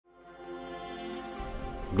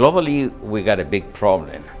Globally, we got a big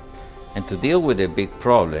problem. And to deal with a big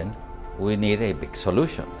problem, we need a big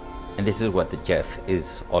solution. And this is what the GEF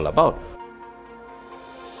is all about.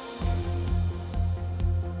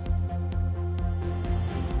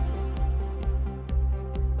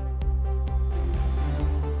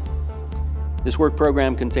 This work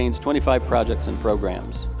program contains 25 projects and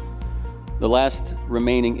programs. The last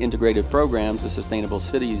remaining integrated programs, the Sustainable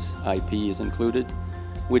Cities IP, is included,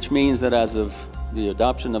 which means that as of the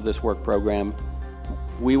adoption of this work program,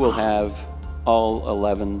 we will have all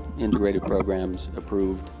 11 integrated programs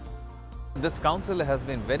approved. This council has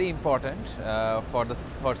been very important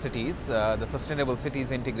for cities. The Sustainable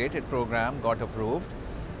Cities Integrated Program got approved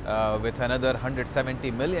with another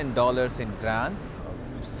 $170 million in grants.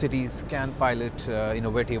 Cities can pilot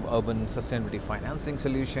innovative urban sustainability financing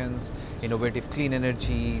solutions, innovative clean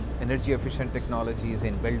energy, energy efficient technologies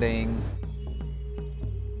in buildings.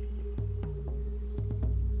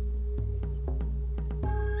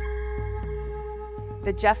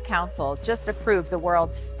 The GEF Council just approved the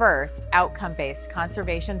world's first outcome-based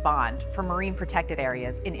conservation bond for marine protected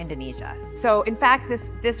areas in Indonesia. So in fact,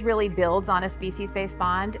 this really builds on a species-based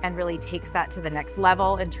bond and really takes that to the next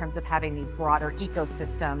level in terms of having these broader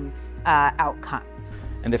ecosystem outcomes.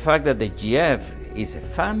 And the fact that the GEF is a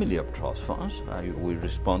family of trust funds, we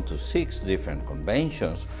respond to 6 different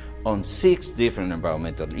conventions on 6 different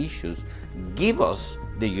environmental issues, give us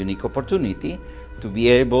the unique opportunity to be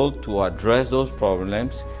able to address those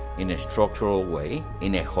problems in a structural way,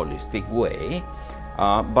 in a holistic way,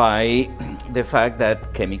 by the fact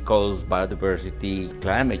that chemicals, biodiversity,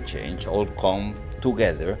 climate change all come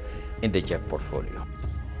together in the GEF portfolio.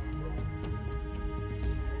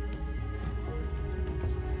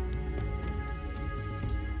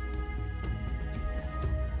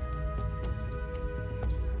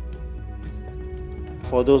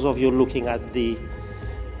 For those of you looking at the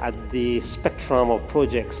spectrum of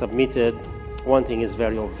projects submitted, one thing is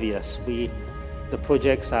very obvious. The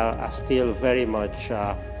projects are still very much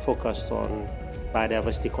focused on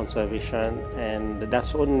biodiversity conservation, and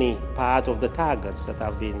that's only part of the targets that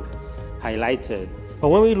have been highlighted. But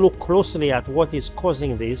when we look closely at what is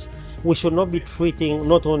causing this, we should not be treating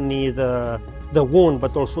not only the wound,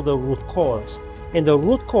 but also the root cause. And the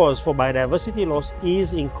root cause for biodiversity loss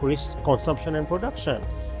is increased consumption and production.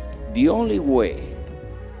 The only way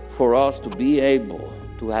for us to be able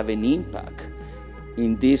to have an impact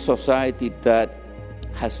in this society that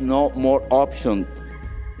has no more option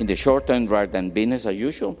in the short term rather than business as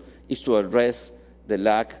usual is to address the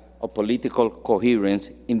lack of political coherence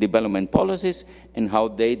in development policies and how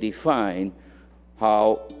they define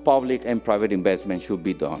how public and private investment should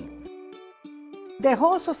be done. The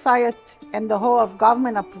whole society and the whole of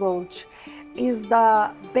government approach is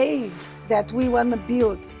the base that we want to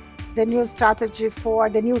build the new strategy for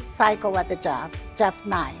the new cycle at the GEF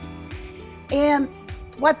 9. And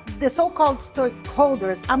what the so-called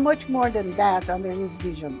stakeholders are much more than that under this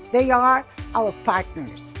vision. They are our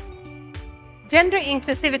partners. Gender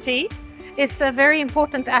inclusivity is a very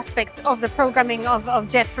important aspect of the programming of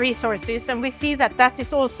GEF resources, and we see that that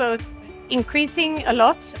is also increasing a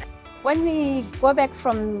lot. When we go back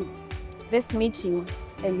from these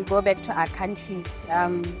meetings and we go back to our countries,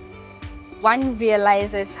 one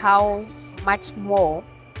realizes how much more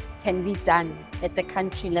can be done at the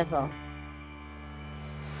country level.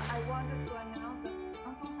 I wanted to announce that the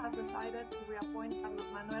Council has decided to reappoint Carlos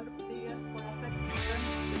Manuel Rodriguez for a second term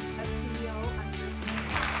as CEO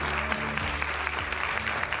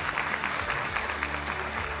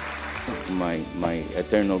and My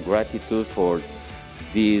eternal gratitude for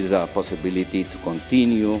this possibility to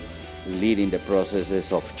continue leading the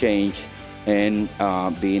processes of change and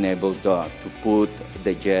being able to put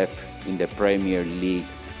the GEF in the Premier League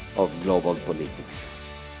of global politics.